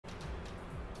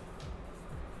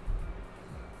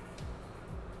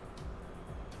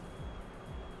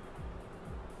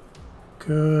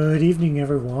Good evening,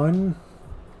 everyone.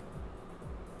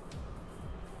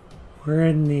 We're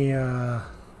in the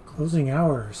closing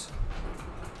hours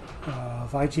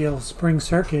of IGL Spring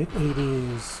Circuit. It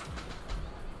is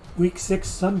week 6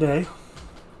 Sunday.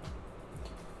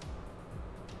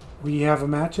 We have a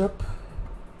matchup,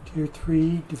 Tier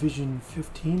 3 Division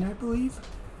 15, I believe,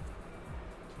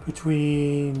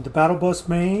 between the Battle Bus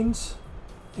mains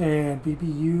and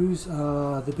BBU's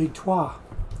the Big Trois,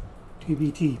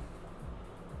 TBT.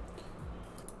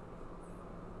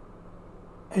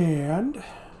 And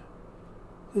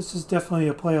this is definitely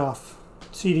a playoff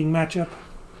seeding matchup.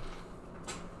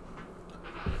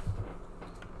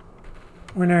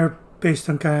 We're now based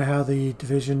on kind of how the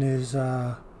division is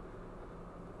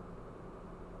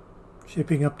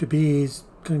shaping up to be. He's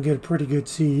going to get a pretty good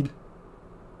seed.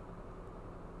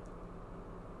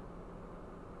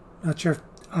 Not sure if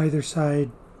either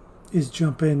side is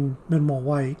jumping minimal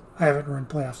white. I haven't run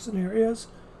playoff scenarios.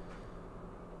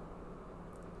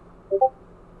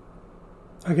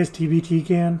 I guess TBT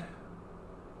can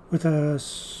with a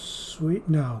sweep.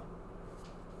 No,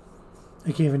 I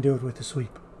can't even do it with a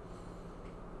sweep.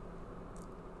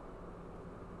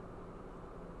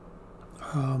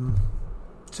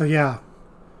 So yeah,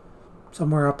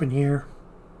 somewhere up in here,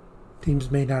 teams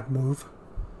may not move,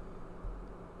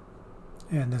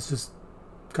 and this is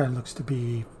kind of looks to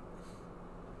be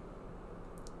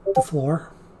the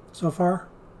floor so far.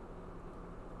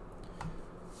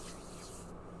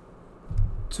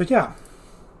 So yeah,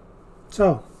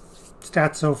 so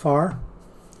stats so far: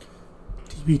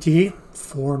 TBT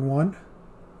 4-1,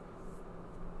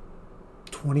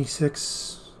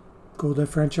 26 goal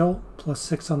differential,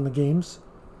 +6 on the games.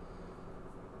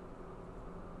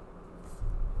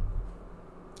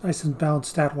 Nice and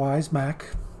balanced stat-wise.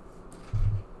 Mac's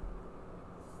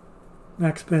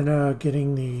been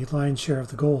getting the lion's share of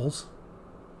the goals,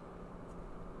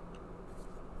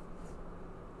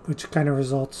 which kind of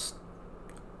results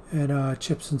and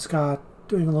Chips and Scott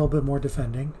doing a little bit more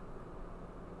defending.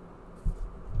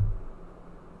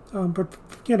 But,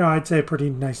 you know, I'd say a pretty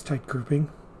nice tight grouping.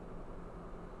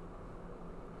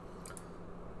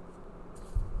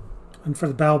 And for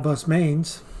the Battle Bus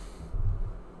mains,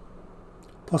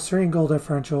 +3 in goal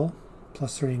differential,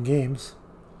 +3 in games.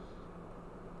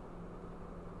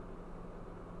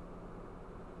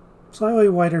 Slightly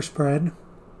wider spread,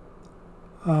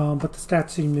 but the stats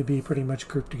seem to be pretty much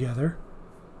grouped together.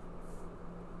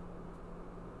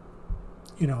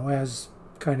 You know, as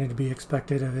kind of to be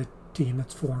expected of a team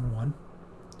that's 4-1.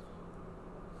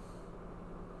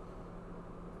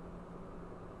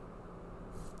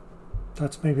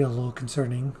 That's maybe a little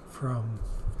concerning from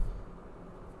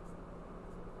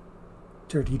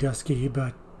Dirty Dusky,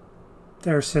 but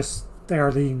their assists, they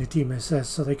are leading the team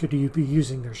assists, so they could be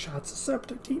using their shots to set up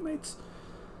their teammates.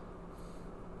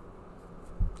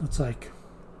 That's like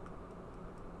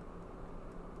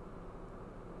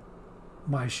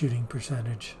my shooting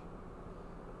percentage.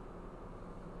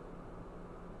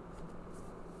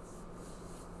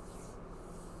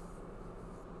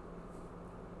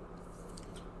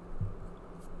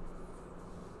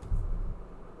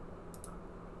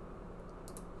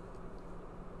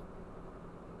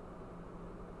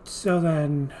 So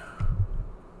then,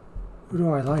 who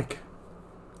do I like?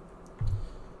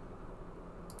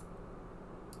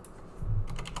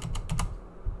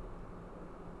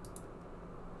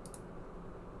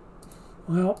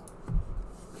 Well,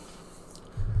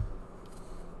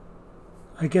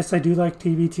 I guess I do like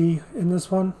TBT in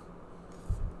this one.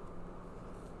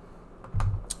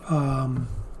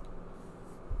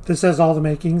 This has all the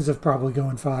makings of probably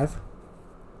going 5.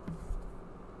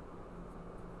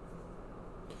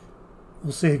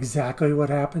 We'll see exactly what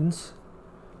happens.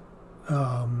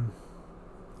 But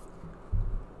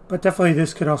definitely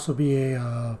this could also be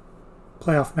a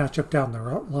playoff matchup down the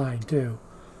line too.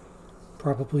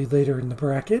 Probably later in the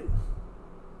bracket.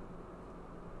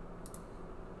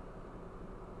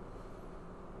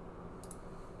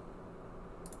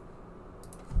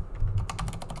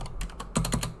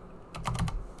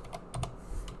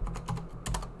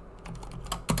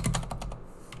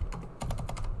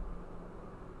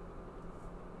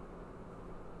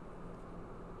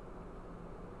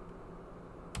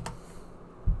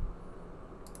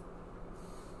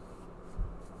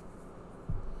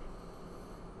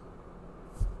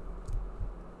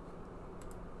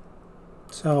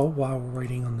 So while we're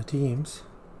waiting on the teams,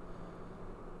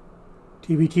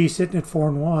 TBT sitting at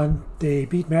 4-1. They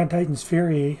beat Mad Titans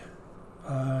Fury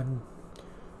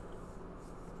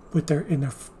with in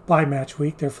their bye match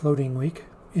week, their floating week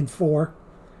in 4.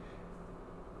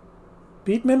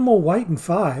 Beat Minimal White in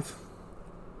 5.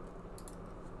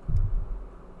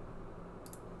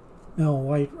 No,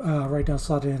 White right now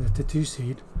slotted in at the 2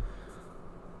 seed.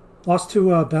 Lost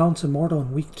to Balance Immortal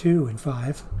in week 2 in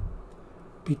 5.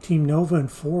 Beat Team Nova in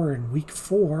 4 in week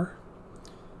 4.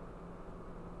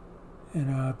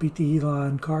 And beat the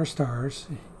Elon Car Stars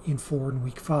in 4 in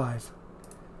week 5.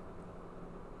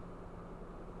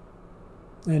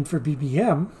 And for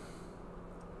BBM,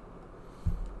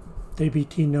 they beat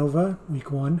Team Nova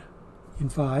week 1 in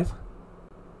 5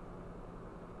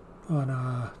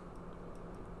 on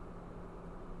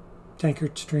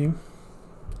Tankard Stream.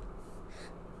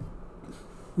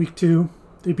 Week 2,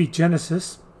 they beat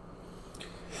Genesis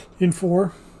in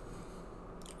 4.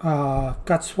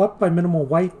 Got swept by Minimal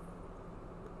White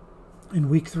in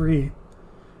week 3.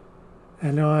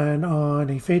 And on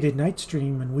a Faded Night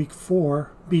stream in week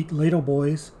 4, beat Ladle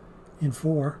Boys in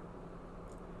 4.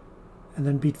 And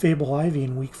then beat Fable Ivy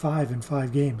in week 5 in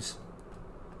 5 games.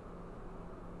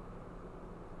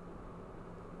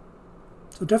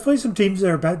 So definitely some teams that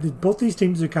are both these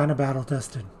teams are kind of battle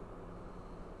tested.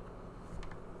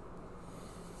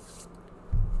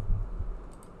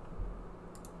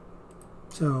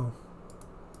 So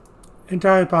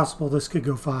entirely possible this could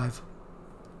go 5.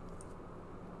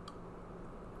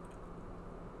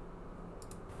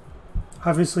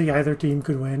 Obviously either team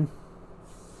could win.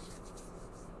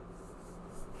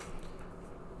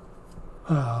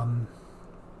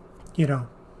 You know,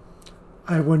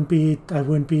 I wouldn't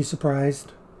be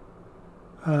surprised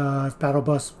if Battle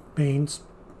Bus mains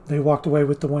they walked away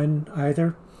with the win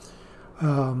either.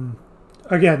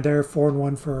 Again, they're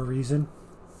 4-1 for a reason.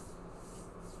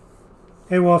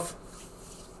 Hey Wolf.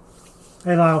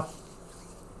 Hey Lau.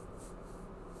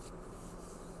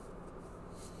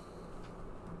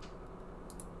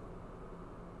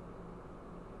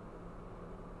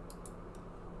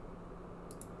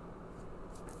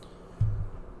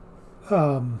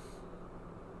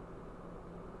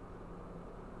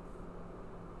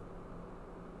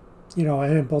 You know,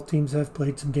 and both teams have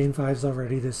played some Game 5s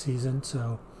already this season,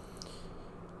 so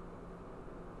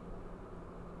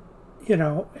you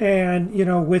know, and you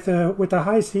know, with a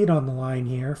high seed on the line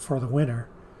here for the winner,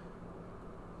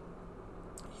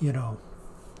 you know,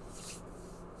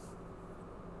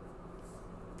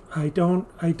 I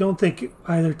don't think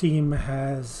either team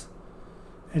has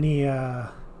any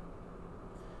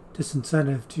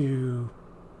disincentive to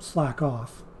slack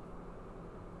off.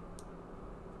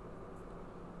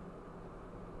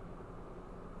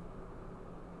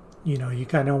 You know, you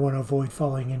kind of want to avoid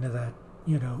falling into that,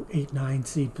 you know, 8-9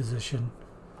 seed position.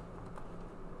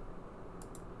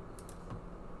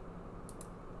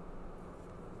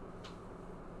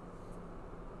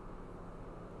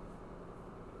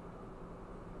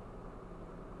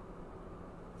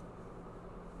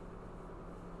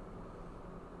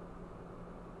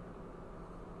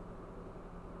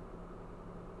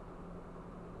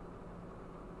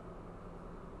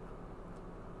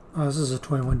 Oh, this is a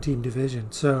 21-team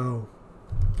division, so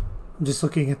I'm just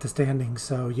looking at the standings.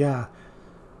 So, yeah,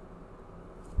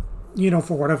 you know,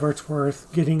 for whatever it's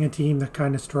worth, getting a team that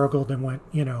kind of struggled and went,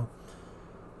 you know,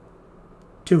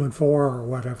 2-4 or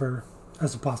whatever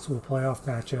as a possible playoff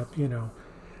matchup, you know,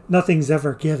 nothing's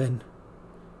ever given.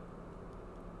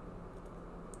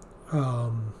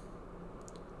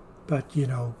 But, you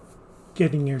know,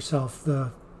 getting yourself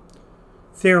the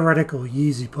theoretical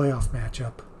easy playoff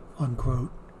matchup,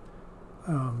 unquote.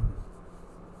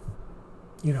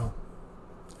 You know,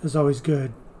 is always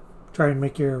good. Try and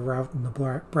make your route in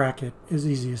the bracket as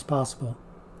easy as possible.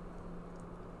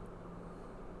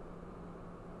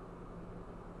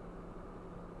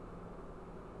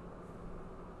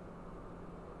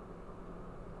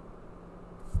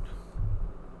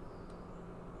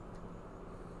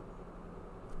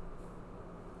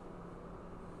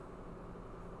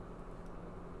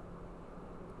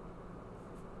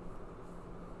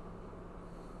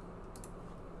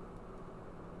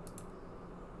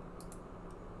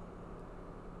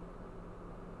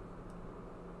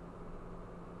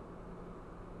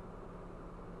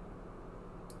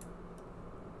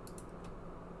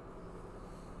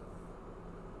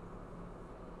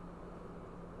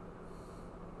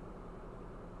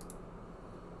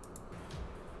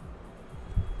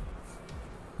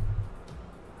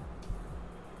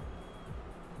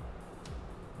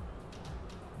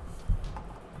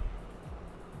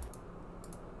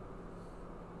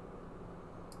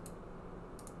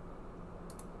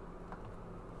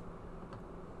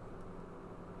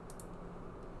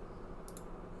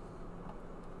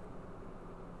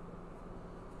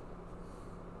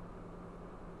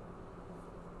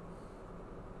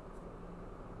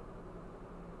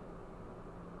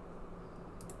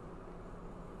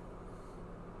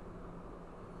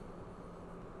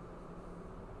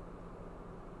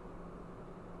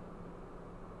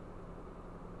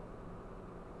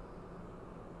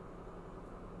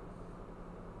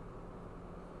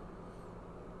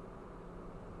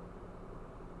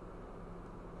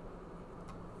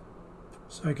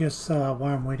 So I guess while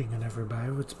I'm waiting on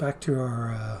everybody, it's back to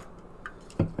our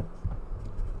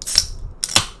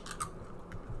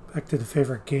back to the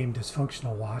favorite game,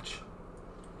 Dysfunctional Watch.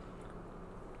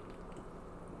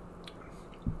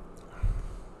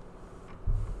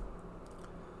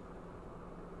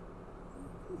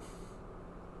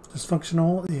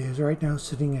 Dysfunctional is right now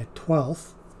sitting at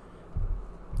 12th,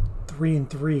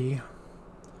 3-3.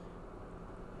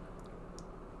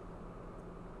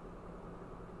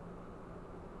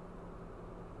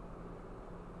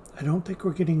 I don't think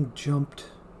we're getting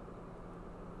jumped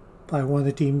by one of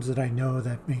the teams that I know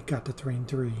that got to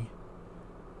 3-3.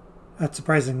 That's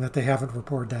surprising that they haven't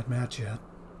reported that match yet.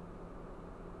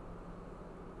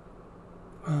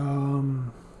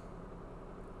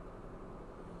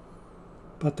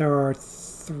 But there are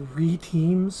 3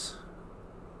 teams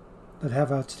that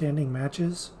have outstanding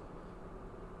matches.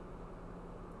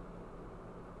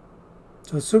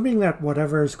 So assuming that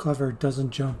whatever is clever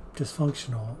doesn't jump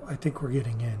Dysfunctional, I think we're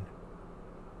getting in.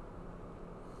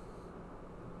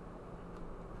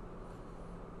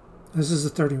 This is a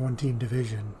 31-team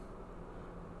division.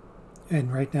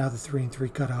 And right now the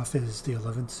 3-3 cutoff is the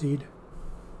 11th seed.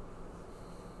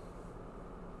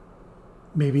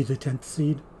 Maybe the 10th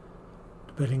seed,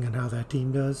 depending on how that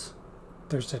team does.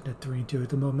 They're sitting at 3-2 at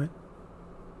the moment.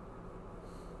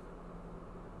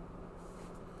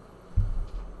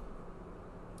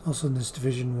 Also in this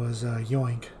division was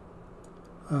Yoink.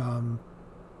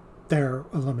 They're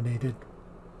eliminated.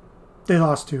 They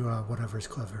lost to whatever's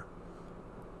clever.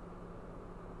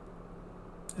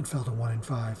 And fell to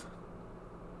 1-5.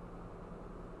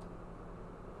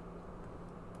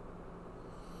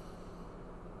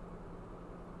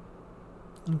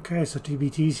 Okay, so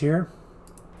TBT's here.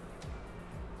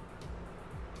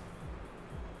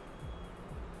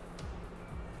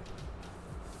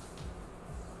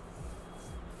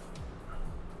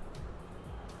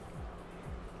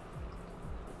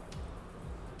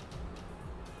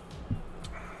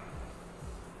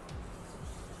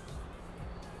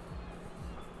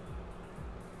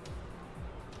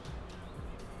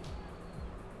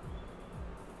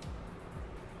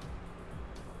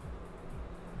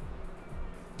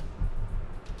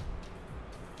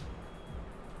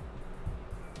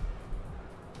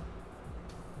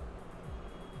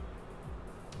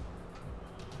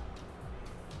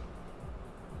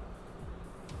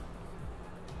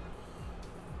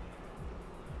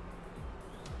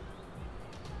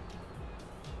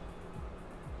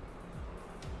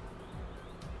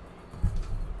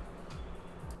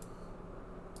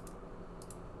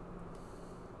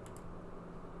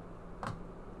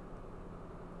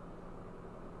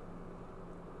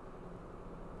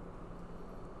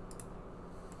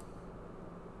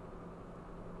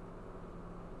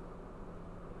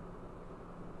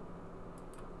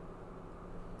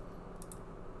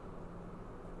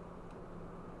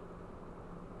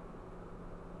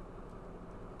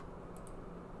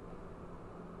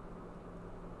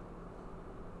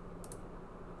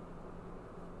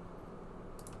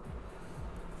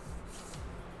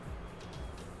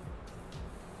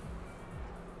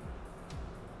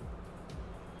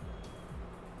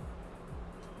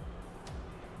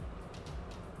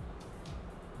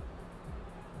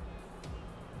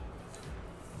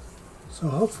 So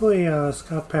hopefully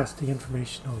Scott passed the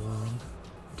information along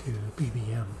to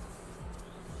BBM.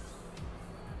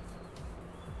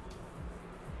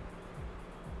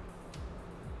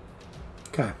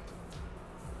 Okay.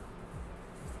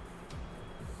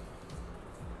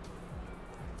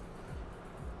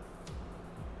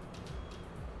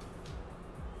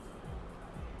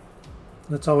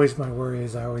 That's always my worry,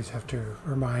 is I always have to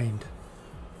remind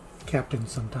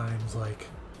captains sometimes, like,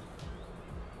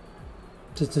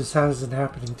 since this hasn't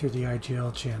happening through the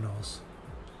IGL channels,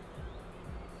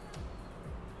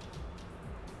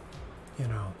 you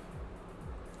know,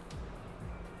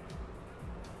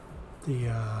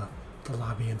 the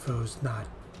lobby info is not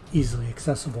easily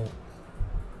accessible.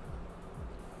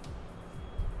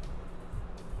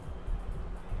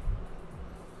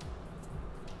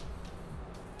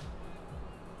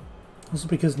 Also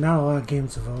because not a lot of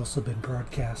games have also been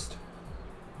broadcast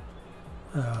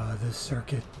this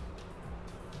circuit.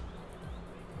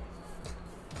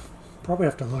 Probably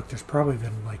have to look. There's probably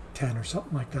been like 10 or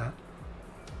something like that.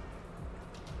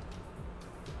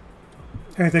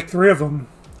 And I think 3 of them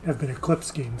have been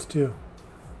Eclipse games too.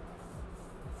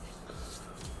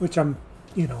 Which I'm,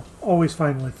 you know, always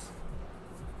fine with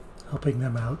helping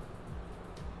them out.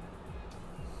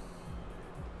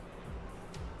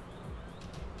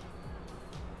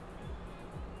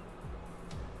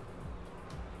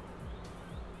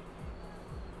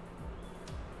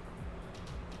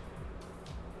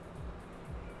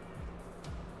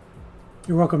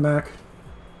 You're welcome, Mac.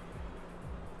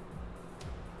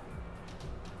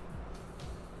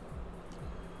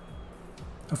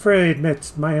 I'm afraid to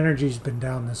admit my energy's been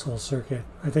down this whole circuit.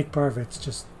 I think part of it's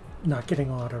just not getting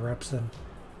a lot of reps in.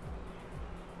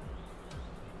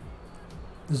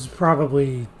 This is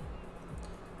probably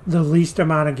the least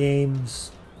amount of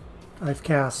games I've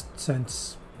cast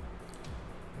since,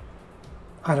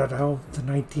 I don't know, the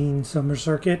 19 summer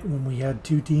circuit when we had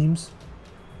 2 teams.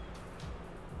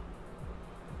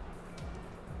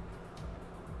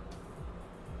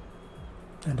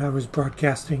 And I was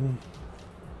broadcasting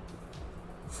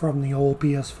from the old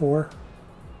PS4.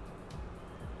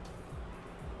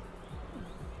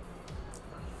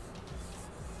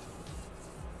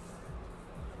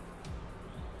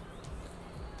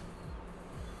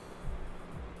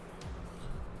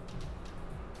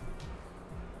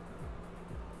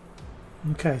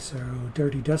 Okay, so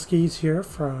Dirty Duskies here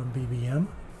from BBM.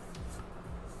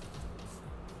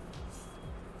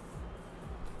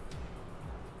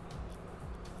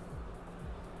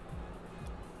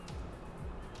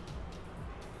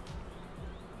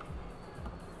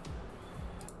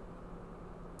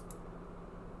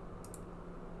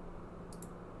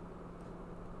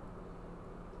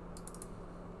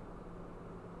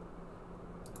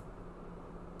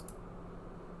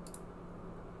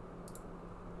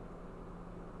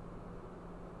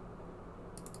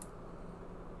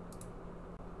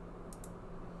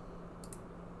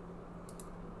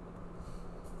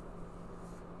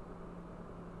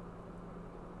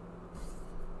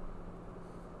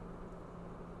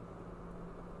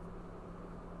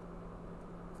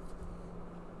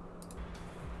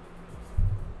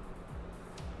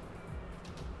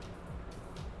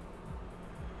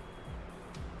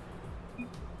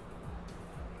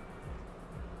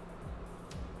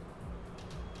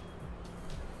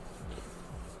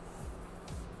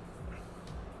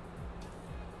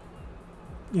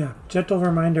 Yeah, gentle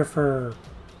reminder for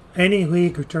any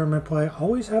league or tournament play,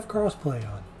 always have crossplay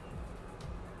on.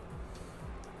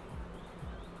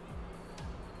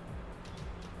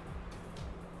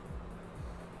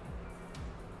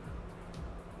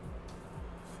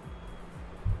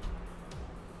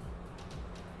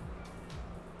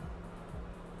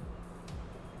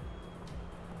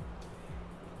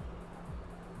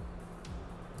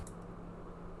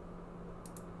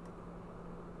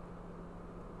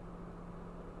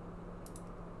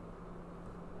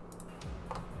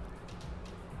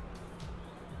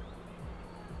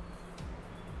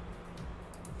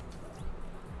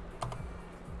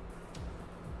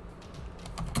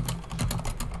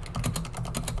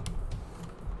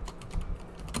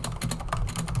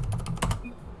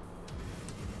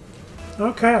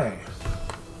 Okay,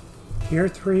 Tier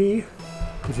 3,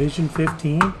 Division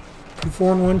 15, 2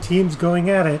 4-1 teams going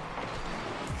at it.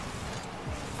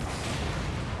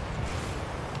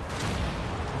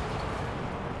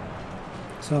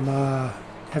 Some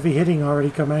heavy hitting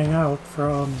already coming out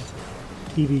from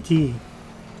TBT.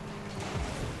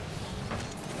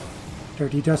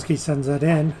 Dirty Dusky sends that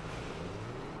in.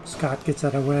 Scott gets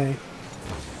that away.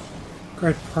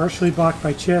 Grid partially blocked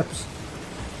by Chips.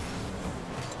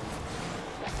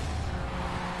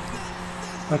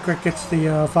 But Crick gets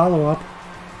the follow-up.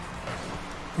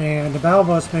 And the battle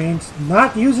bus means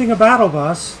not using a battle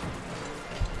bus.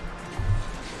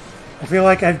 I feel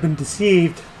like I've been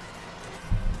deceived.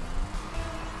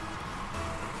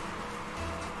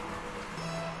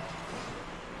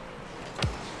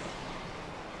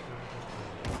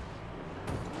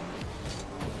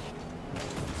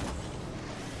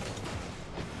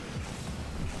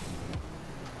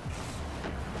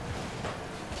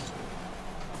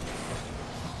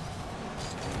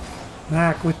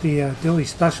 Mac with the Dilly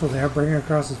special there, bringing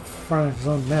across the front of his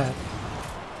own net.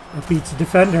 That beats the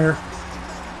defender,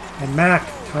 and Mac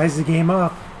ties the game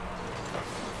up.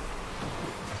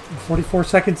 44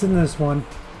 seconds in this one.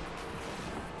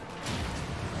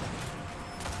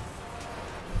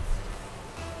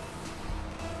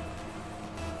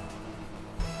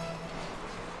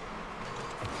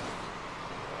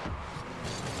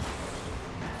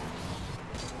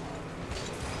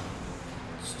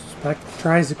 Beck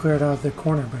tries to clear it out of the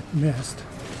corner, but missed.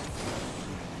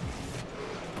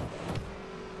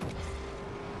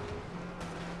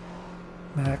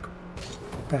 Mac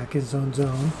back in his own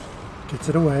zone. Gets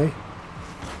it away.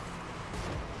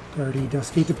 Dirty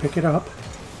Dusky to pick it up.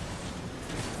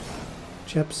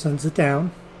 Chip sends it down.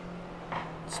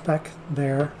 Speck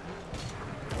there.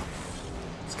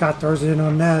 Scott throws it in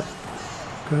on net.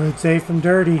 Good save from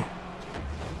Dirty.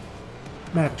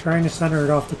 Mac trying to center it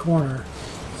off the corner.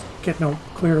 Getting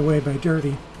cleared away by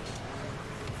Dirty.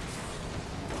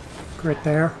 Grit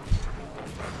there.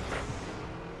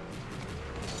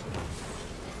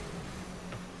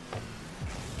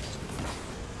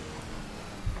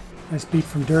 Nice beat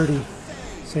from Dirty.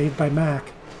 Saved by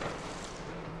Mac.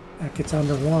 Mac gets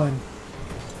under one.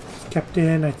 Kept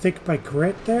in, I think, by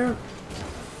Grit there.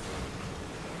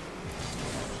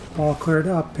 Ball cleared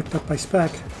up, picked up by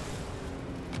Spec.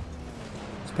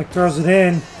 Spec throws it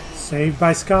in. Saved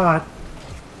by Scott.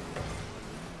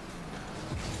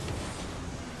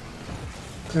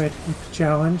 Grit with the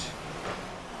challenge.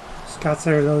 Scott's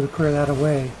there though to clear that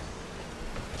away.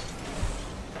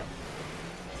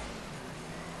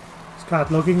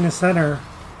 Scott looking to center.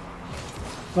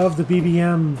 Above the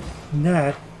BBM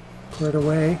net. Cleared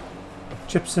away.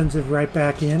 Chip sends it right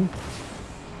back in.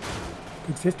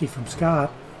 Good 50 from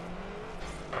Scott.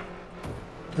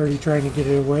 Dirty trying to get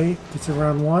it away. Gets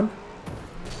around one.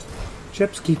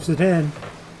 Chips keeps it in.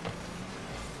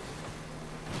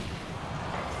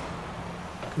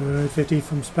 Good 50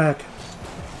 from Spec.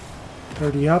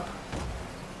 Dirty up.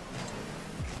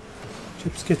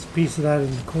 Chips gets a piece of that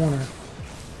in the corner.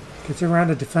 Gets around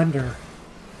a defender.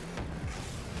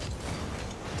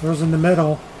 Throws in the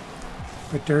middle.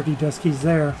 But Dirty Dusky's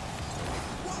there.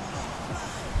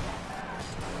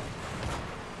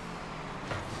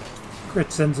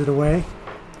 Grit sends it away.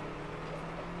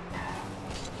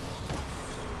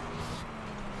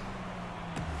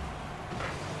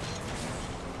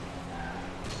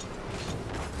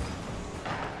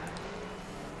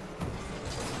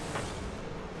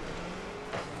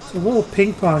 It's a little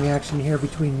ping pong action here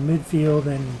between midfield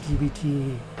and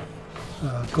DBT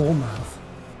goalmouth.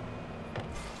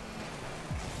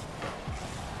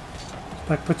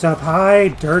 Spec puts up high.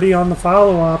 Dirty on the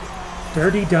follow-up.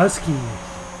 Dirty Dusky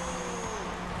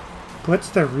puts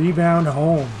the rebound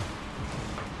home.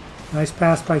 Nice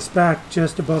pass by Spec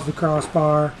just above the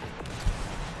crossbar.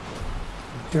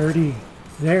 Dirty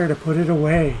there to put it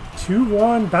away.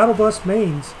 2-1 Battle Bus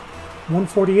Mains.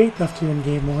 1:48 left here in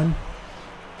game one.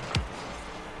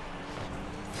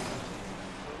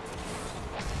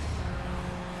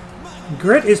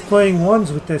 Grit is playing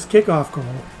ones with this kickoff goal.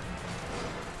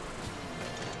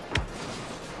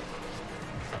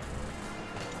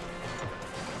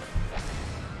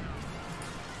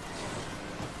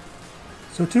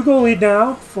 So 2-goal lead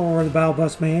now for the Battle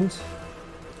Bus Mains.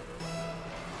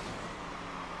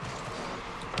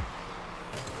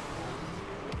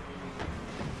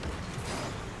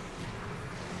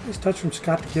 Nice touch from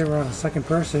Scott to get around a second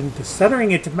person. To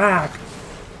centering it to Mac.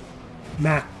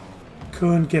 Mac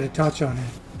couldn't get a touch on it.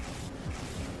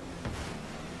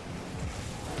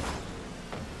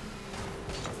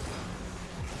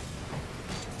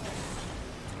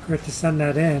 Grit to send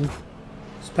that in.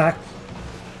 Spec.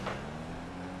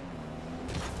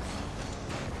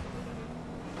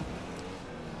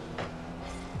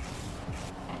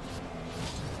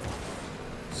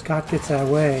 Scott gets that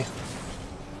away.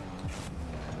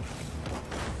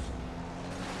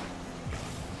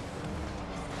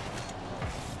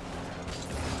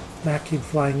 Mac came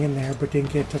flying in there, but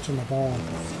didn't get a touch on the ball.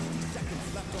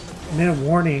 Minute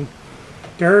warning.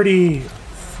 Dirty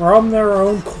from their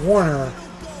own corner.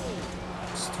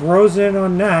 Just throws in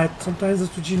on net. Sometimes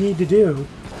that's what you need to do.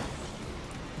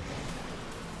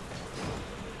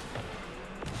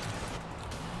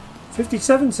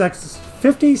 "57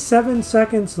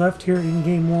 seconds left here in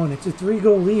game one. It's a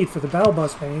 3-goal lead for the Battle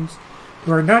Bus Mains,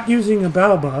 who are not using a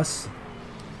Battle Bus.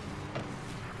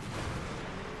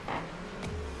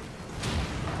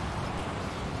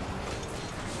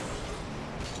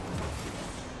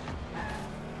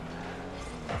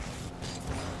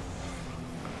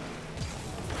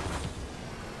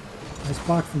 Nice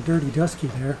block from Dirty Dusky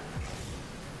there.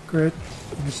 Grit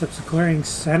intercepts the clearing,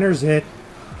 centers it.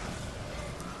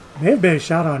 May have been a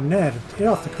shot on net. It hit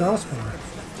off the crossbar.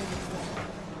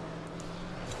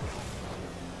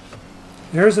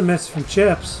 There's a miss from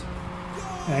Chips.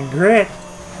 And Grit.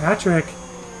 Hat-trick.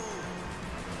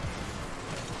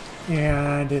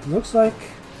 And it looks like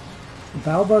the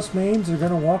Battle Bus Mains are going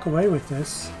to walk away with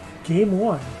this. Game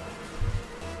one.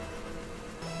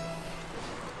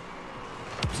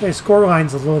 I'd say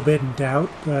scoreline's a little bit in doubt,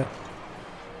 but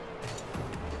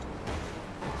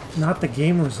not the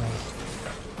game result.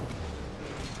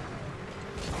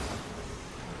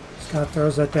 Scott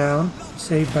throws that down.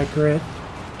 Saved by Grit.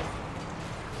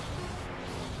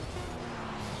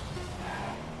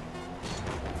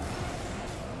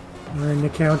 We're in the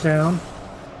countdown.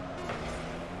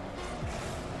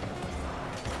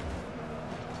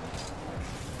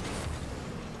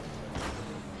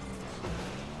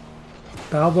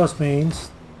 Battle Bus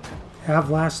Mains have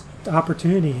last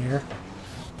opportunity here.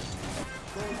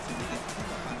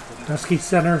 Dusky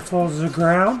center falls to the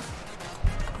ground.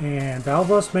 And Battle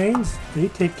Bus Mains, they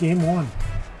take game one.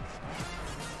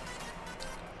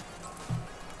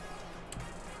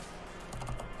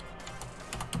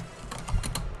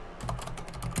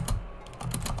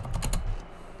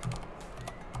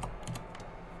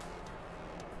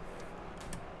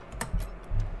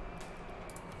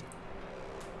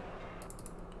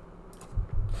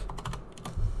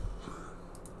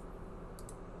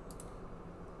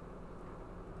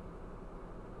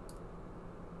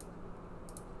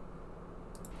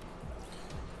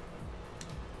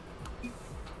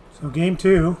 So game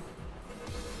 2.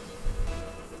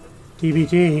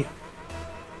 TBT.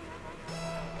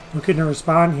 Looking to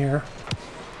respond here.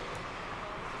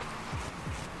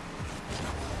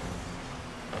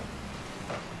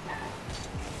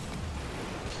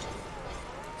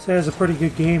 So it's a pretty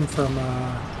good game from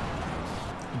the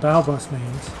Battle Bus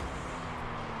mains.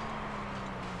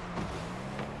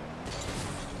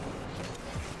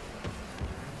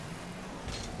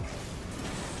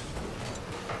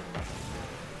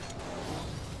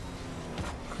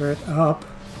 Crit up.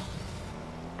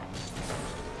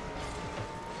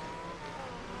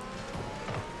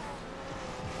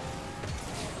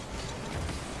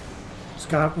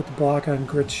 Scott with the block on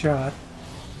Grit's shot.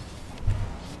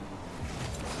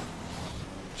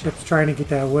 Chip's trying to get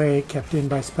that away, kept in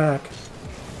by Spec.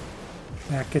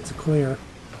 Mac gets a clear.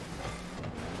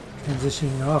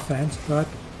 Transitioning offense, but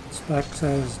Spec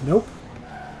says nope.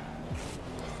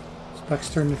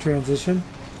 Spec's turn to transition.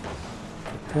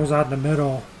 Throws out in the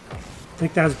middle. I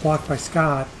think that was blocked by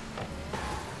Scott.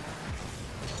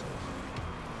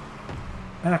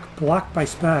 Mac blocked by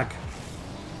Spec.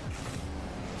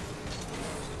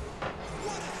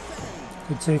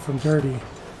 Good save from Dirty.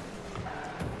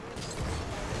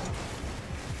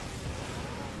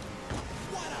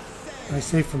 Nice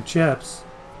save from Chips.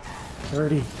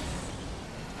 Dirty.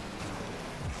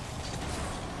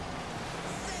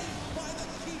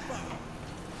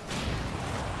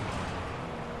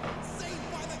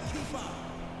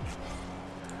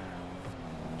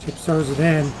 Chips throws it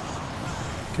in.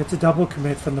 Gets a double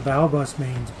commit from the Battle Bus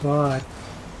mains, but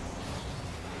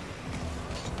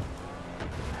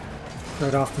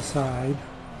right off the side.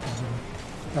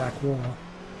 Back wall.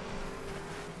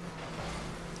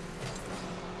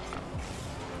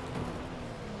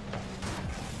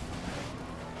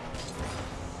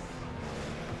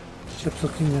 Chips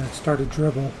looking to start a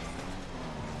dribble.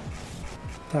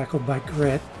 Tackled by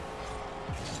Grit.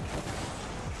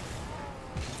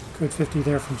 Good 50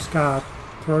 there from Scott.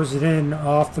 Throws it in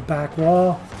off the back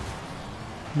wall.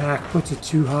 Mac puts it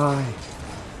too high.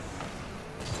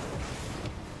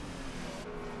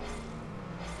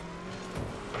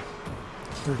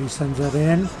 Dirty sends that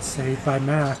in. Saved by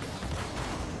Mac.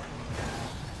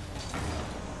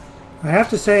 I have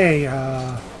to say,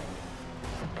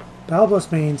 Battle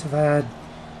Bus mains have had,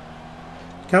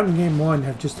 counting game 1,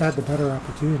 have just had the better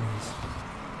opportunities.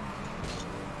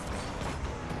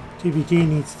 TBT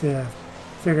needs to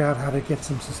figure out how to get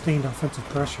some sustained offensive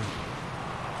pressure.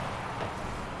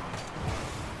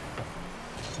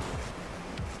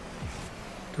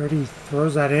 Dirty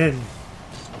throws that in.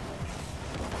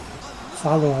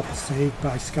 Follow-up saved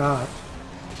by Scott.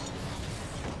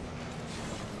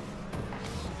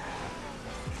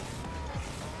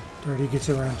 Dirty gets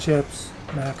around Chips.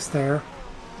 Max there.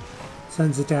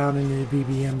 Sends it down into the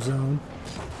BBM zone.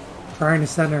 Trying to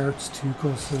center, it's too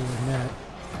close to the net.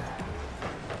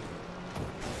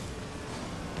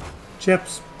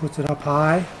 Chips puts it up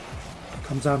high.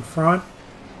 Comes out in front.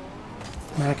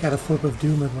 Mac had a flip of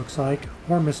doom, it looks like.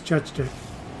 Or misjudged it.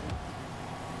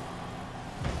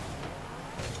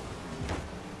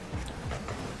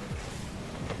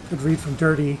 Good read from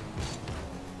Dirty.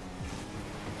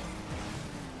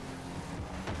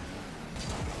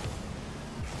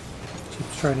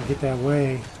 Chips trying to get that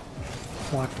way.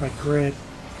 Blocked by Grit.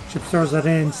 Chips throws that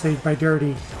in, saved by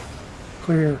Dirty.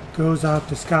 Clear, goes out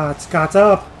to Scott. Scott's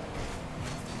up!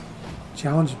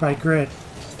 Challenged by Grit.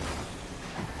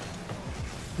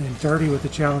 And Dirty with the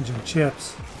challenge on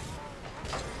Chips.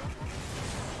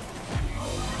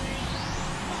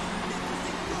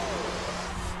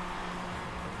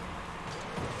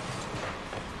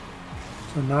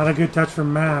 So not a good touch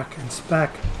from Mac, and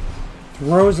Spec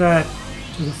throws that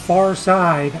to the far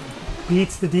side,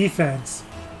 beats the defense.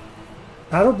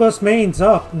 Battle Bus mains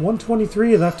up,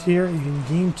 123 left here in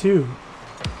game 2.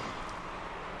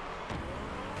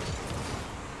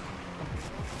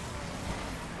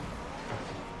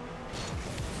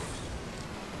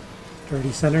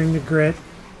 Dirty centering the Grit.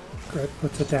 Grit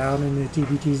puts it down in the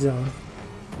TBT zone.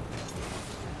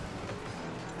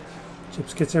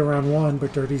 Chips gets it around 1,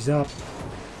 but Dirty's up.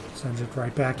 Sends it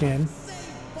right back in.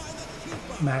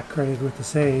 Mac credited with the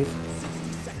save.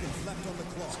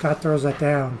 Scott throws that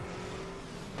down.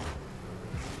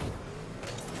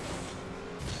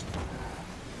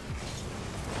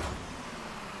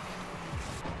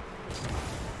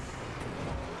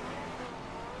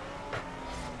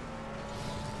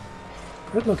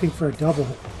 Grit looking for a double.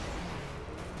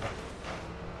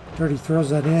 Dirty throws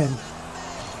that in.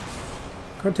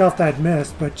 Couldn't tell if that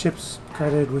missed, but Chips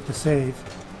credited with the save.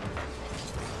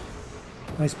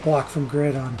 Nice block from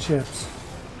Grit on Chips.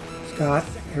 Scott,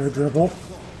 air dribble,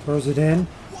 throws it in.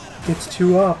 Gets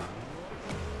 2 up.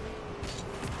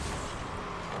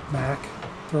 Mac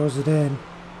throws it in.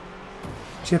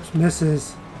 Chips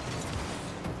misses.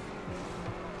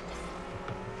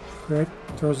 Grit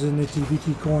throws it in the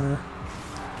TBT corner.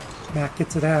 Mac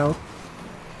gets it out.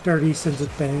 Dirty sends it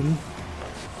bang.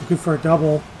 Looking for a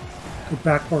double. Good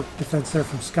backboard defense there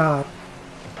from Scott.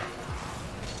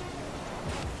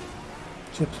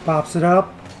 Chips pops it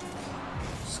up.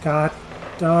 Scott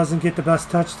doesn't get the best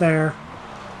touch there.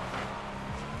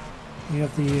 You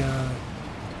have the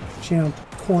champ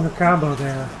corner combo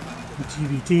there with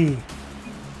GBT.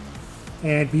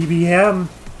 And BBM,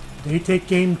 they take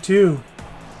game 2.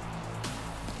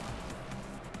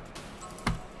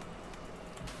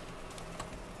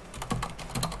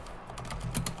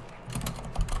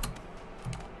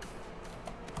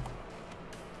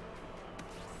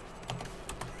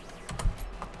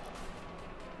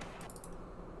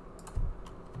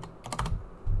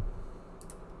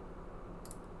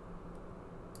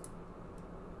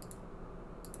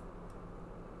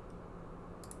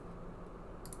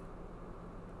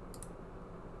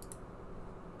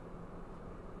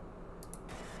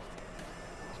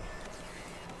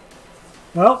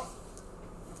 Well,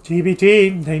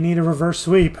 GBT, they need a reverse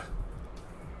sweep.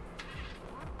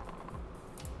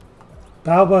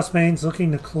 Battle Bus Main's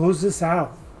looking to close this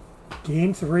out.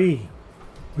 Game 3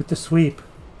 with the sweep.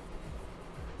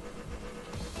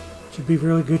 Should be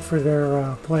really good for their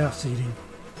playoff seeding.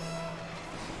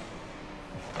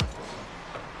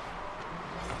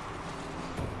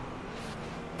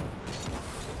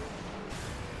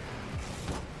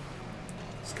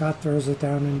 Scott throws it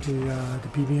down into the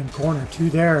BBM corner.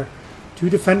 2 there. 2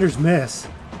 defenders miss.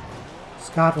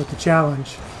 Scott with the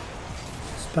challenge.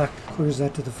 Speck clears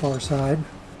that to the far side.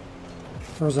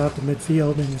 Throws out to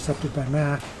midfield, intercepted by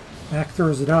Mac. Mac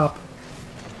throws it up.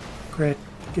 Grit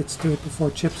gets to it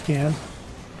before Chips can.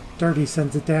 Dirty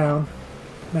sends it down.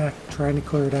 Mac trying to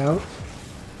clear it out.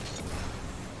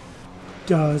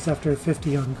 Does after a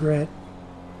 50 on Grit.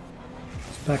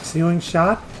 Speck ceiling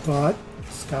shot, but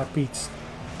Scott beats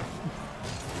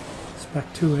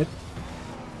back to it.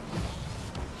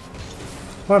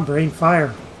 Come on, Brain,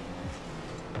 fire.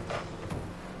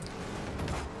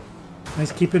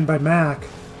 Nice keeping by Mac.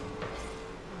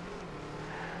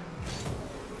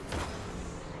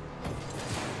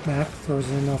 Mac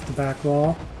throws it in off the back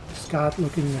wall. Scott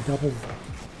looking to double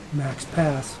Mac's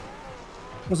pass.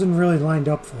 Wasn't really lined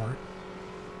up for it.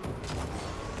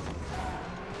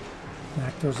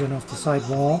 Mac throws it in off the side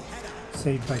wall.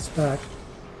 Saved by Speck.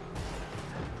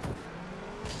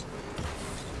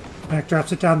 Mac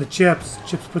drops it down to Chips.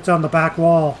 Chips puts on the back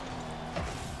wall.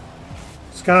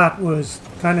 Scott was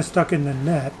kind of stuck in the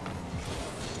net,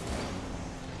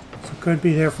 so couldn't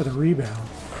be there for the rebound.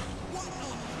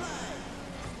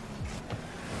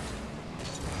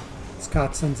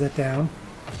 Scott sends it down.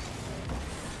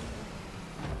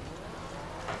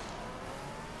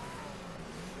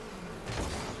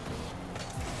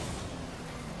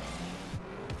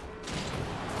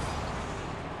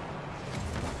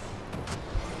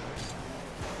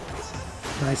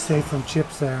 Nice save from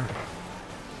Chips there.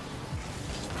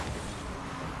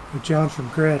 Good challenge from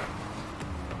Grit.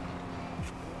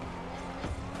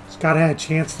 Scott had a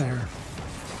chance there.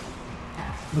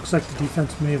 Looks like the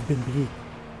defense may have been beat.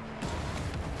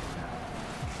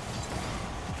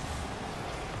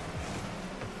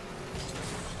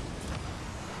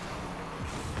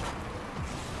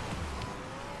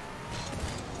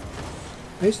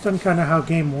 Based on kind of how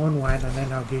game 1 went and then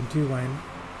how game 2 went,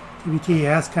 TBT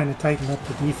has kind of tightened up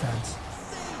the defense.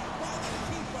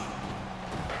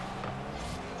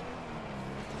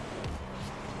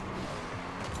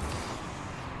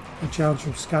 A challenge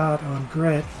from Scott on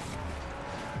Grit.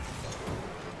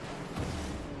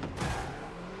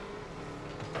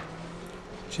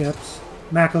 Chips.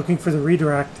 Mac looking for the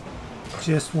redirect.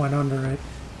 Just went under it.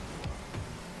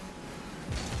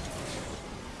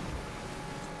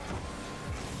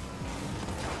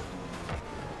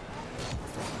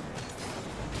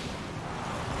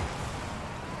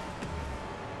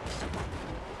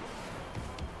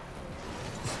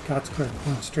 Scott's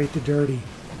going straight to Dirty.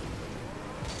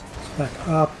 Back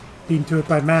up. Beaten to it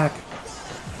by Mac.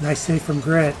 Nice save from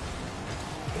Grit.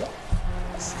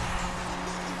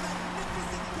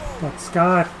 But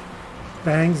Scott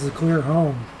bangs the clear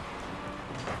home.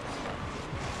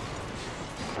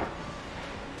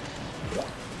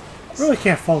 Really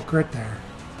can't fault Grit there.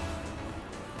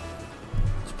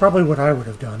 It's probably what I would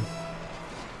have done.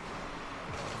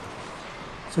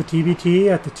 So TBT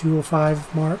at the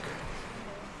 2:05 mark.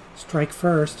 Strike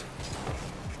first.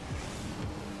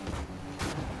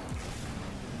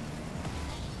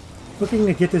 Looking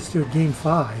to get this to a game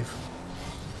 5.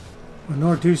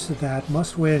 Nor deuce to that.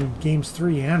 Must win games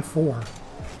 3 and 4.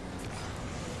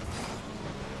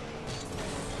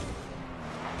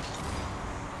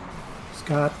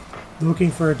 Scott looking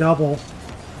for a double.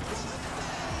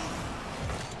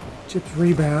 Chip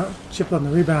on the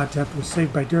rebound attempt was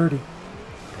saved by Dirty.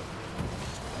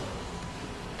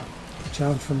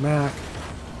 Challenge from Mac.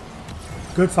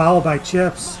 Good foul by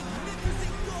Chips.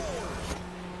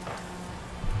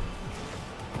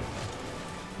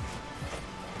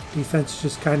 Defense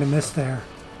just kind of missed there.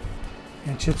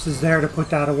 And Chips is there to put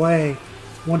that away.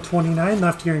 1:29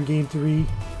 left here in game 3.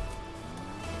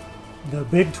 The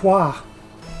Big Trois.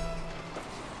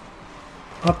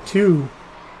 Up 2.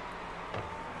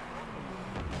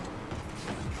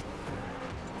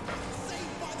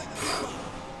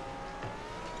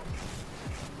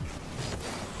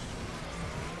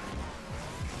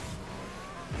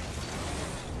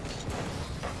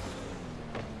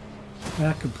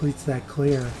 Mac completes that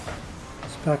clear.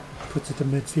 Speck puts it to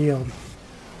midfield.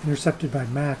 Intercepted by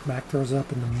Mac. Mac throws it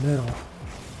up in the middle.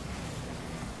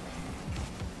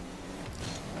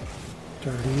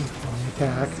 Dirty on the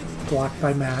attack. Blocked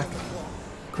by Mac.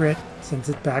 Grit sends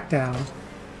it back down.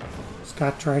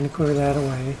 Scott trying to clear that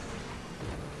away.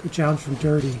 Good challenge from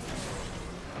Dirty.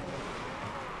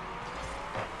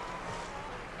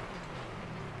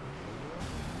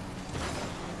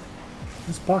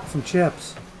 This block from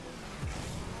Chips.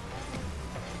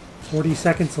 40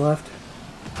 seconds left.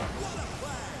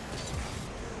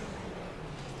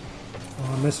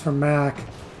 Oh, miss from Mac.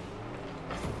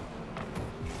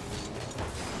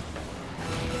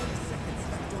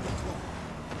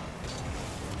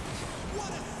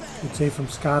 Good save from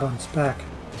Scott on Speck.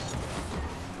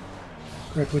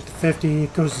 Grit with the 50.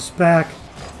 It goes to Speck.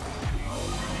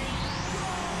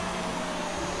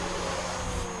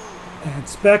 And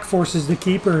Speck forces the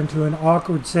keeper into an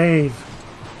awkward save.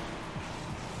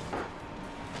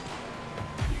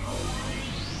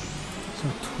 So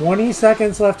 20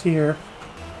 seconds left here.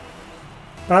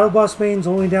 Battle Bus Main's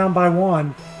only down by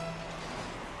 1.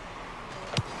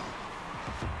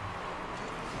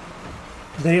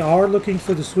 They are looking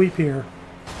for the sweep here.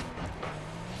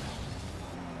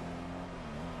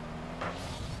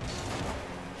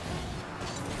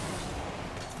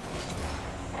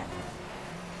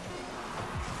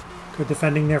 Good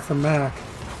defending there from Mac.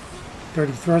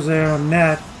 Dirty throws it on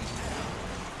net.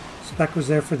 Speck was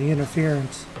there for the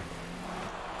interference.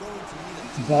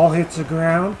 The ball hits the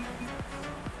ground.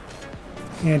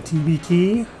 And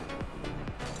TBT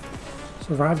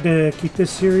survived to keep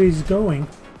this series going.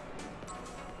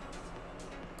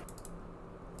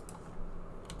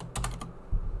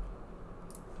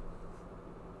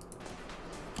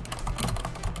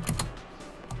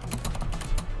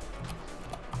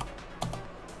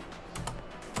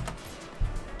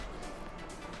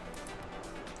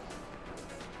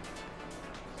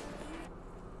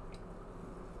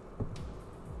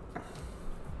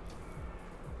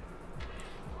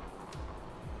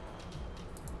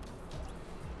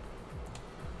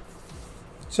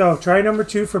 So, try number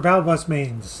 2 for Battle Bus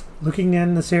Mains. Looking to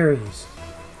end the series.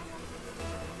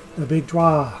 The Big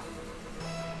Trois.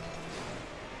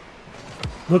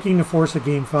 Looking to force a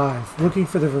Game 5. Looking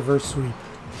for the reverse sweep.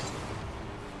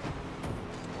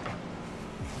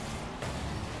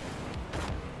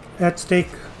 At stake,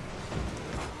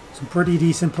 some pretty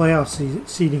decent playoff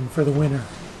seeding for the winner.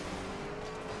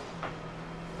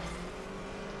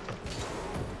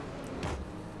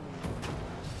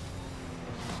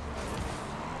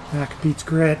 Mac beats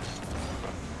Grit.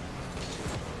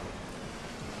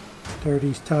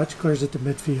 Dirty's touch clears it to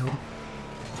midfield.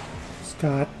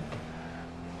 Scott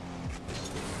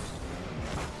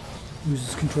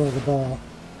loses control of the ball.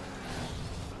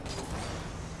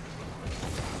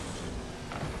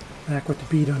 Mac with the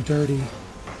beat on Dirty.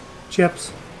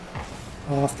 Chips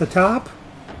off the top.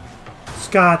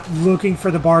 Scott looking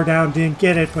for the bar down, didn't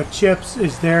get it, but Chips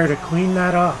is there to clean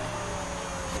that up.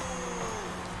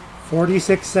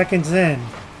 46 seconds in.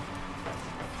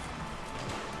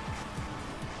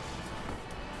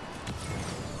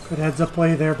 Good heads-up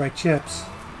play there by Chips.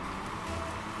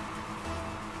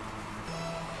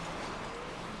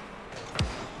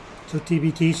 So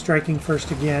TBT striking first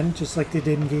again, just like they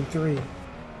did in Game 3.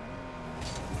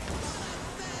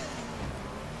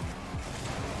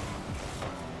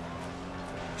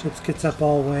 Chips gets up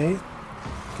all the way.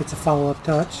 Gets a follow-up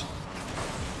touch.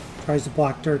 Tries to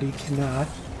block Dirty, cannot.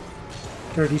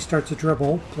 Dirty starts a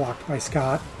dribble, blocked by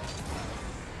Scott.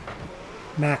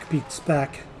 Mac beats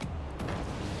Speck.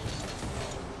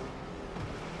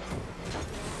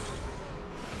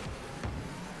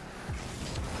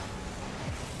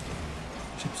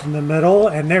 Chips in the middle,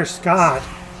 and there's Scott.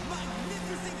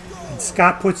 And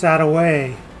Scott puts that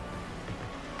away.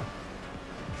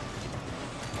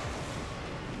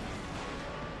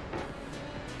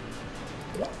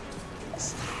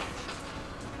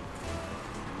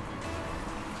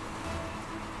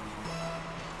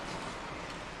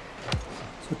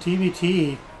 So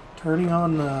TBT turning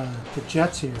on the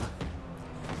jets here,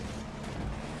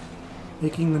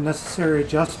 making the necessary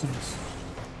adjustments.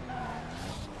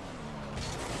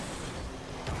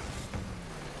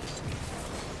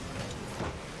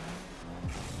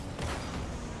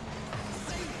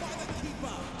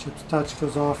 Chip's touch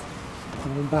goes off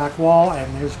on the back wall,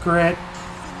 and there's Grit.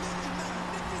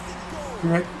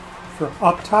 Grit from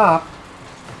up top.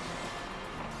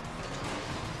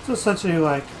 It's essentially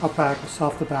like up back,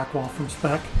 off the back wall from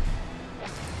Spec.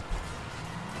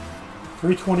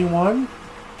 321,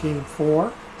 game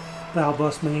 4. Val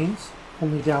Bus mains,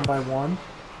 only down by 1.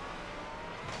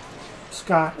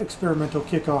 Scott, experimental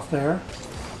kickoff there.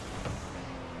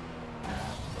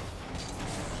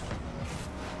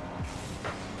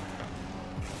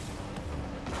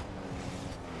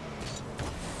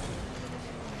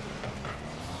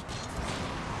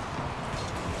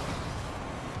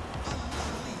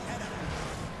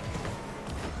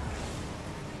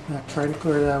 Mac trying to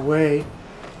clear that away.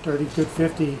 Dirty good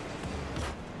 50.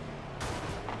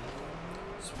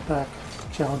 Spec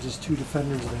challenges 2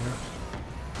 defenders there.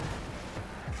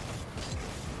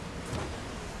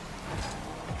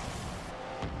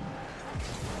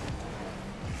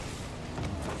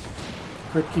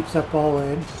 Grit keeps that ball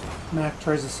in. Mac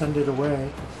tries to send it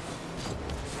away.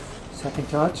 Second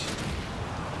touch.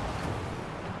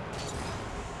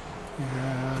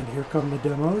 And here come the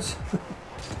demos.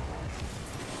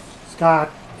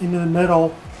 Scott into the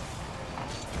middle.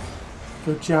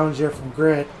 Good challenge there from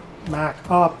Grit. Mac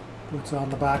up. Puts it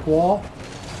on the back wall.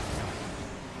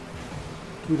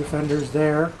 2 defenders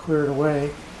there. Cleared away.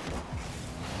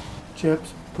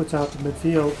 Chips puts out to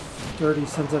midfield. Dirty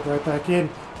sends it right back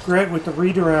in. Grit with the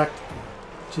redirect.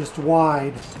 Just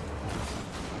wide.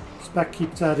 Spec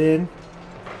keeps that in.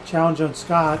 Challenge on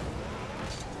Scott.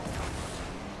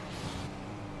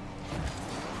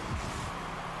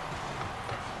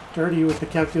 Dirty with the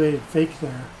calculated fake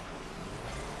there.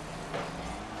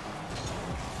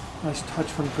 Nice touch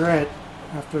from Grit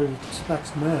after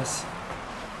Spec's miss.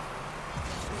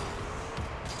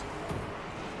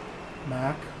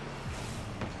 Mac.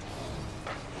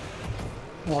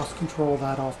 Lost control of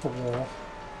that off the wall.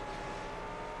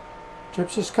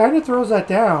 Chips just kind of throws that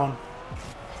down,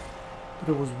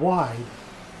 but it was wide.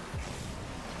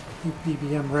 I think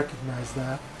BBM recognized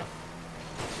that.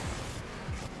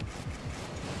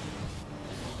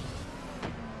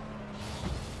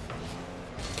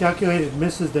 Calculated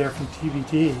misses there from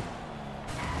TBT.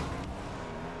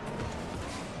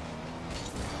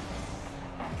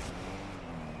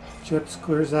 Chips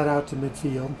clears that out to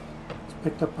midfield. It's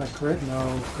picked up by Grit.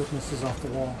 No, Grit misses off the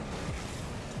wall.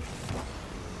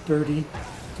 Dirty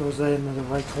throws that into the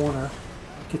right corner.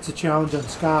 Gets a challenge on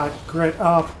Scott. Grit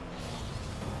up.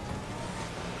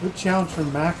 Good challenge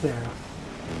from Mac there.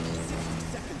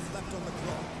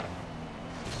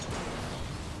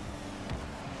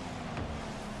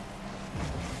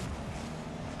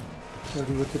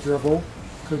 Dirty with the dribble.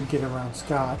 Couldn't get around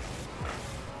Scott.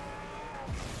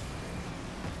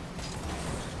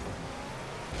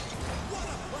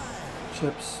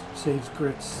 Chips saves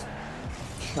Grit's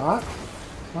shot.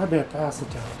 My bad pass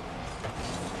attempt.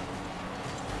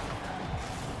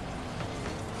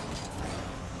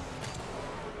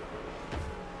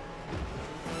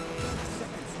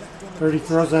 Dirty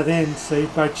throws that in.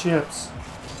 Saved by Chips.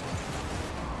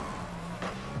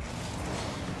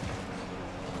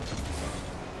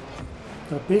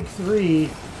 The big 3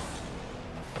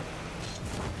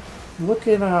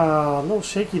 looking a little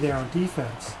shaky there on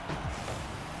defense.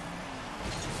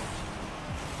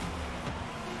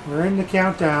 We're in the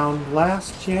countdown.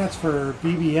 Last chance for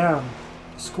BBM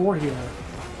to score here.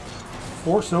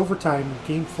 Force overtime in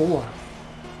game 4.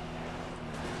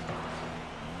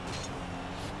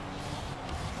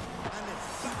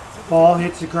 Ball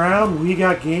hits the ground. We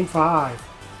got game 5.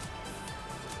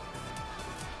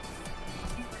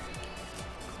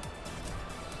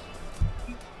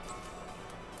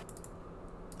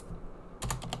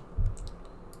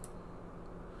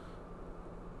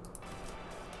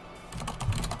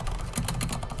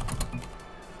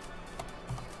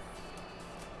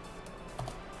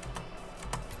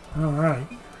 All right.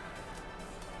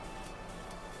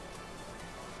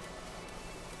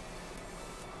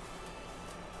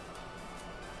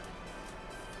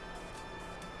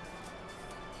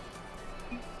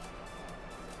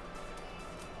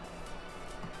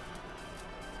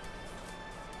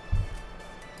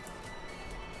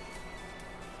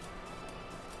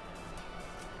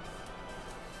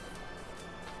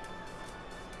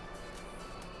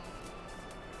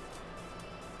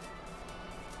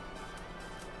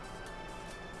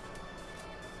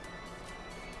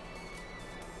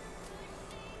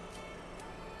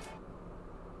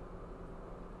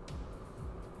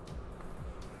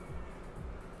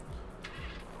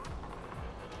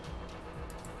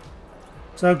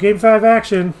 So game 5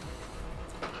 action.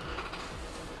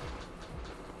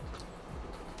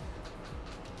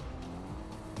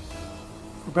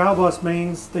 For Battle Bus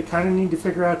mains, they kind of need to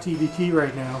figure out TBT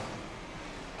right now.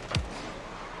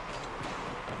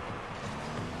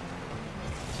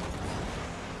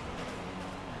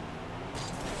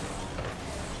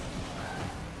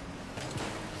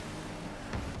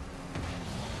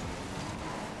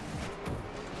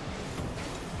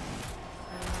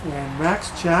 And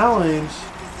Max Challenge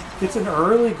gets an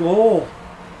early goal.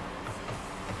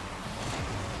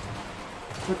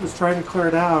 Click was trying to clear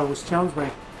it out. It was challenged by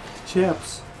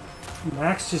Chips.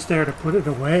 Max just there to put it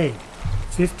away.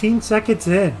 15 seconds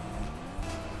in.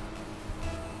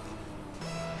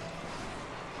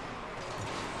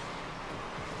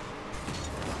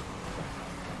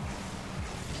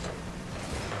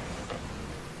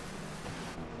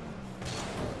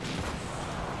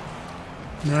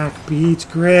 Mac beats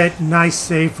Grit. Nice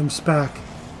save from Spec.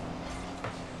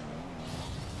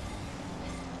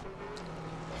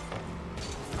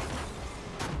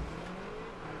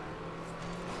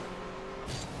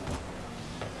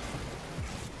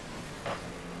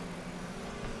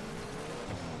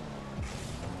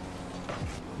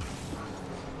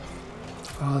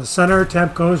 Oh, the center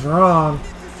attempt goes wrong.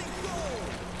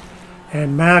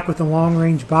 And Mac with the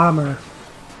long-range bomber.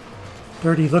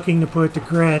 Dirty looking to put it to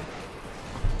Grit.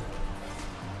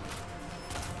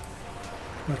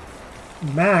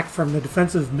 Mac from the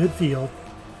defensive midfield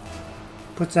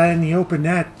puts that in the open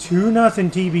net.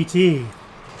 2-0 TBT.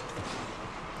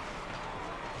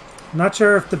 I'm not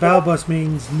sure if the Battle Bus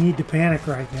mains need to panic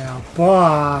right now,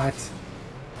 but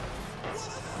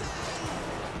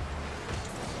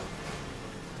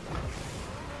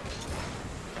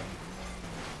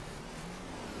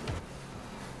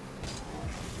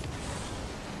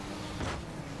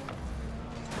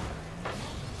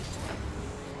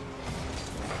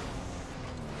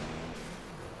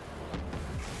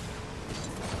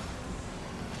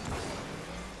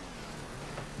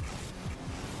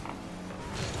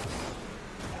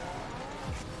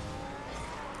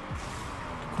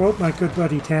quote my good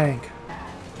buddy Tank,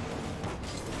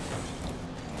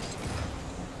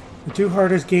 the two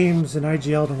hardest games in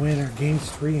IGL to win are games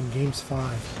 3 and games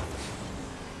 5.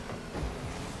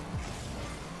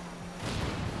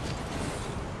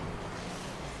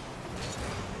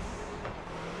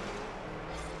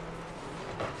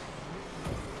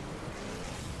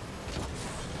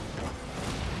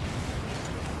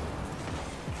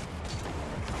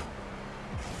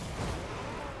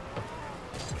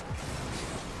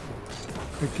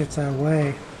 It gets that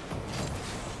way.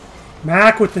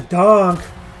 Mac with the dunk.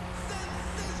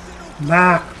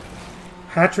 Mac,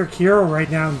 hat-trick hero right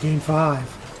now in game 5.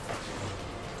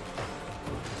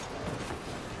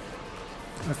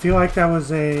 I feel like that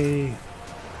was a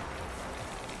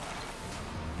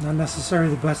not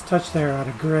necessarily the best touch there out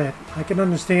of Grit. I can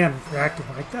understand reacting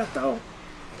like that though,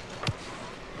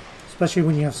 especially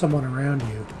when you have someone around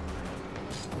you.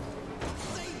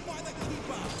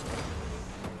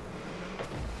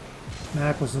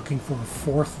 Mac was looking for a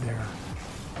fourth there.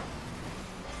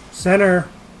 Center.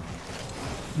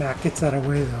 Mac gets that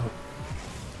away though.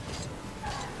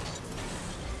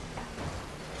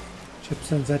 Chip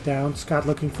sends that down. Scott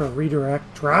looking for a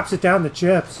redirect. Drops it down to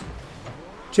Chips.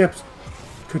 Chips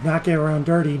could not get around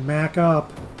Dirty. Mac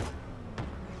up.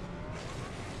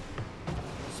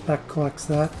 Spec collects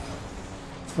that.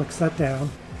 Flicks that down.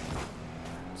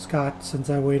 Scott sends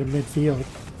that way to midfield.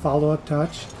 Follow-up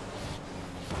touch.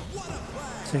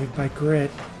 Saved by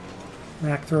Grit.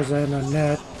 Mac throws that in on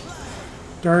net.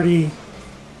 Dirty.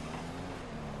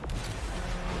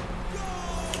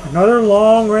 Another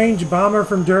long-range bomber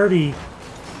from Dirty.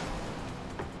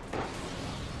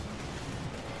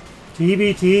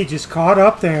 TBT just caught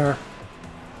up there.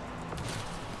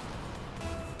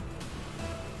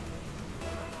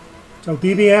 So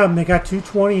BBM, they got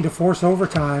 220 to force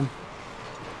overtime.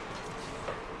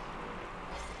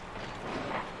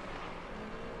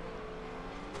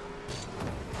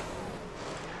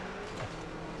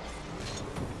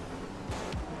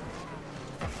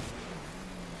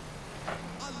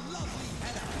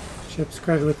 Chips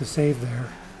credit with the save there.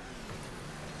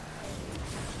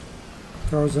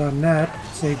 Throws on net,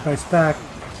 saved by Spec.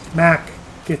 Mac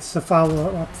gets the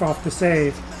follow up off the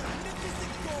save.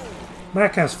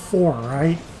 Mac has 4,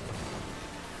 right?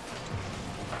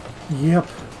 Yep.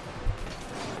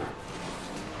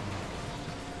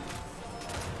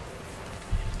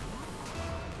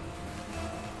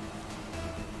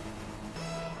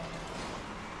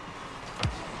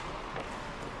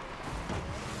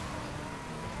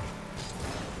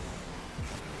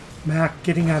 Mac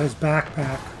getting out his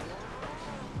backpack.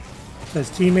 Says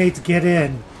teammates get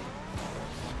in.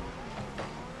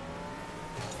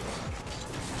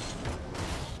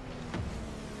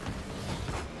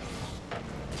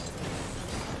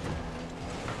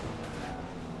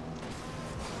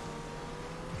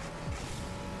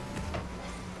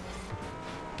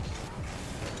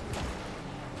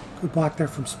 Good block there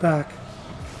from Spec.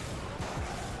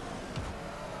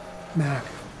 Mac,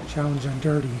 challenge on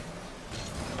Dirty.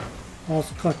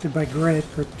 Also collected by Grit.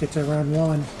 Grit gets it around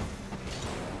 1.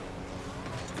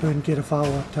 Couldn't get a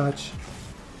follow-up touch.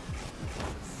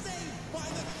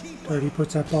 Dirty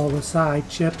puts that ball aside.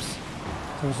 Chips.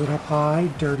 Throws it up high.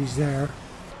 Dirty's there.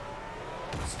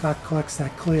 Scott collects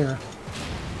that clear.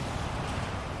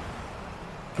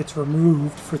 Gets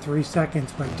removed for 3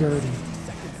 seconds by Dirty.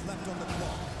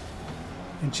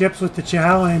 And Chips with the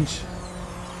challenge.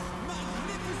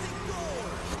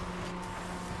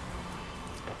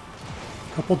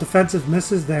 Couple defensive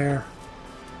misses there.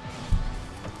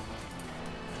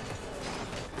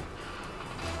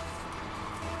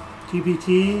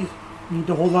 TBT need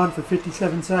to hold on for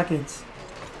 57 seconds.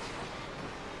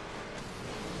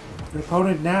 The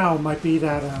opponent now might be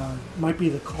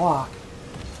the clock.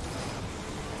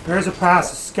 There's a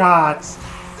pass to Scott.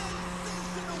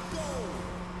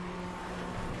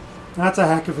 That's a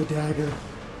heck of a dagger.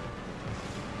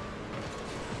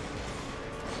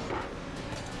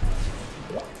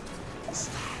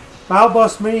 Foul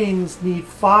bust mains need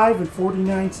 5 and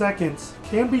 49 seconds.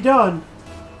 Can be done.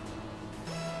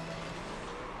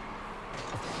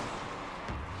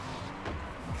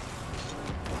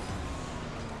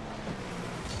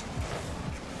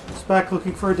 Spec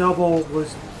looking for a double,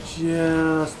 was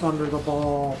just under the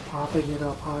ball, popping it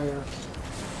up higher.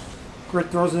 Grit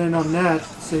throws it in on net,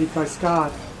 saved by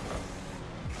Scott.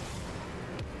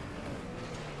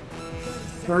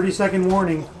 30-second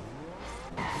warning.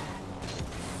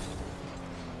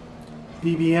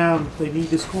 BBM, they need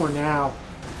to score now.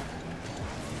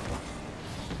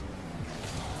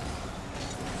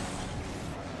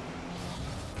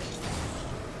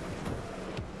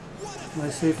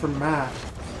 Nice save from Matt.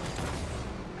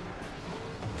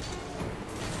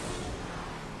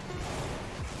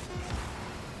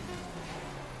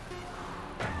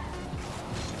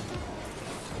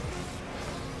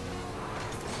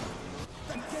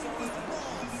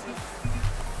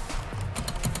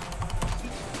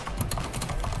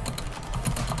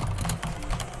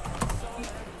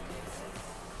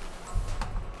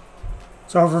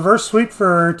 So reverse sweep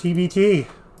for TBT.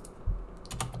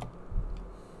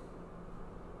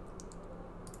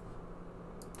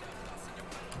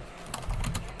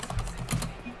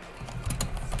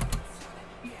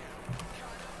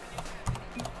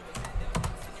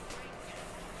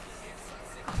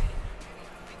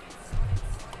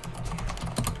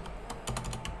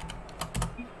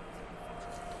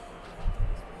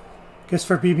 Guess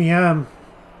for BBM,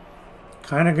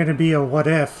 kind of going to be a what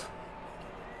if.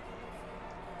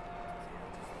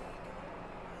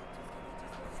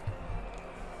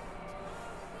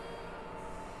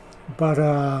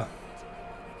 But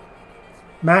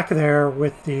Mac there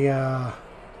with the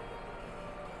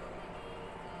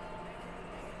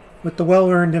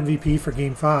well-earned MVP for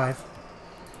Game 5.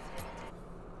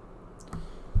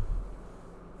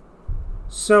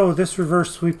 So this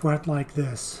reverse sweep went like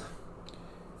this.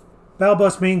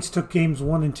 Balbus Mains took games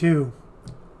 1 and 2.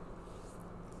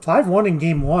 5-1 in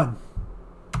Game 1.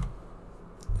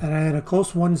 And I had a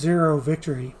close 1-0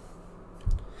 victory.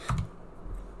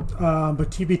 But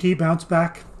TBT bounced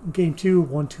back in Game 2,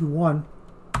 1-2-1.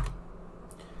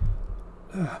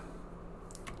 Had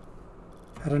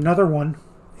another one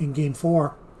in Game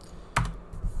 4.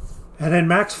 And then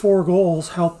Mac's 4 goals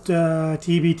helped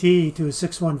TBT to a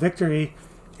 6-1 victory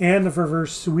and the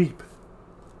reverse sweep.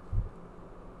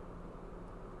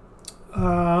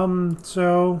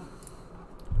 So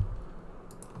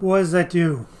what does that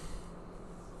do?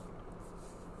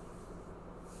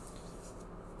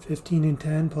 15 and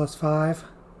 10 plus 5.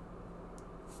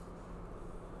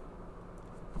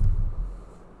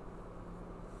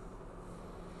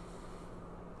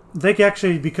 I think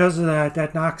actually because of that,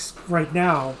 that knocks right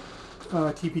now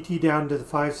TBT down to the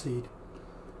 5 seed.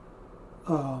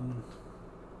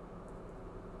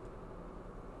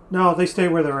 No, they stay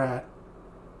where they're at,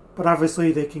 but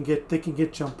obviously they can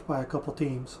get jumped by a couple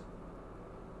teams.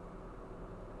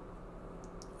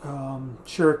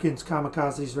 Shurikens,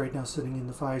 Kamikazes right now sitting in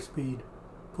the 5 speed,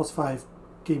 plus 5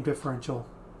 game differential.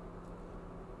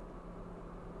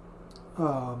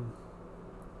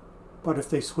 But if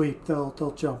they sweep,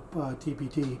 they'll jump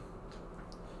TBT.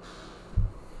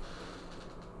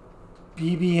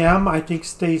 BBM, I think,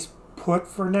 stays put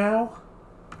for now.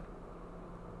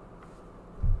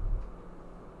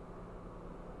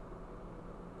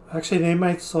 Actually, they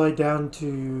might slide down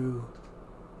to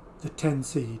the 10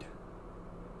 seed.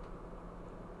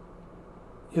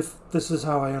 If this is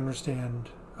how I understand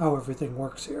how everything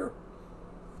works here.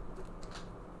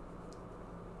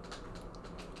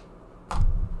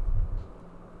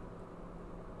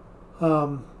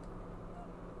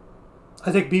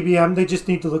 I think BBM, they just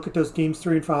need to look at those games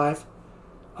 3 and 5.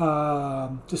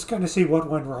 Just kind of see what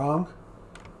went wrong.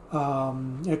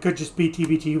 It could just be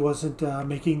TBT wasn't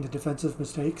making the defensive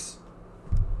mistakes.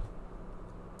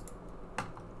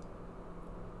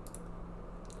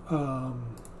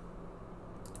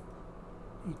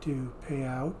 Need to pay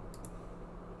out.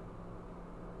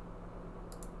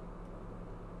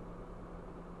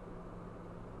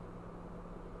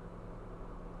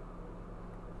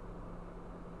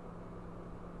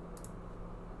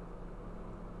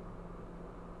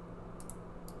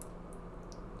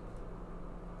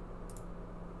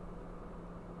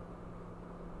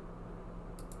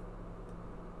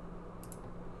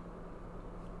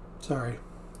 Sorry.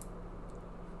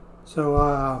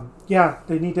 So, yeah,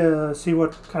 they need to see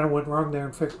what kind of went wrong there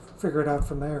and figure it out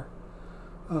from there.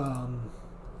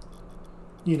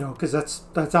 You know, because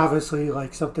that's obviously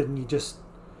like something you just,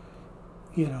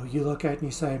 you know, you look at and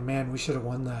you say, man, we should have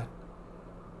won that.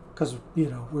 Because, you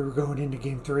know, we were going into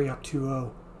game 3 up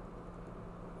 2-0.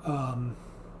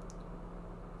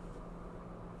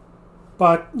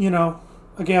 But, you know,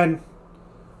 again,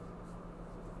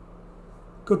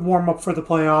 good warm-up for the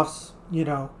playoffs. You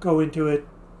know, go into it.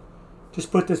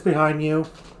 Just put this behind you.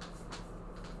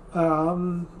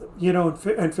 You know,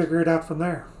 and figure it out from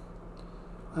there.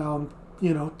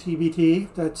 You know,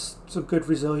 TBT, that's some good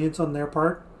resilience on their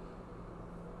part.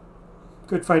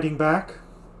 Good fighting back.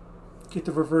 Get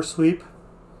the reverse sweep.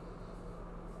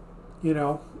 You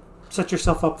know, set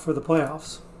yourself up for the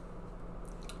playoffs.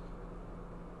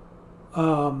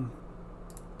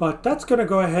 But that's going to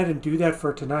go ahead and do that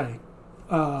for tonight.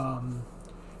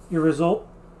 Your result,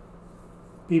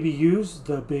 BBU's,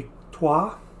 the big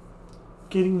Trois,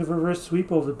 getting the reverse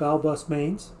sweep over the Balbus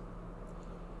Mains.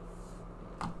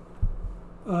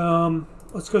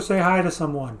 Let's go say hi to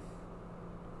someone.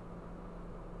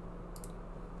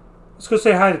 Let's go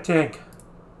say hi to Tank.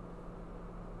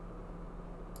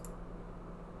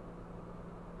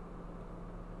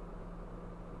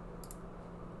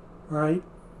 Right?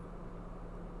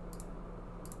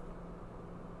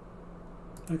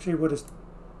 Actually, what is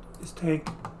Tank?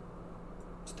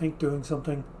 Is Tank doing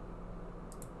something?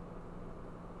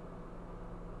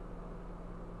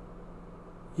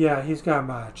 Yeah, he's got a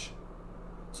match.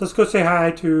 So let's go say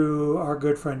hi to our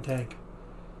good friend Tank.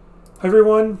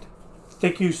 Everyone,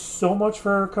 thank you so much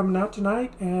for coming out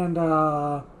tonight, and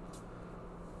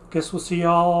guess we'll see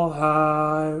y'all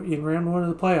in round 1 of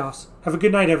the playoffs. Have a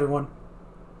good night, everyone.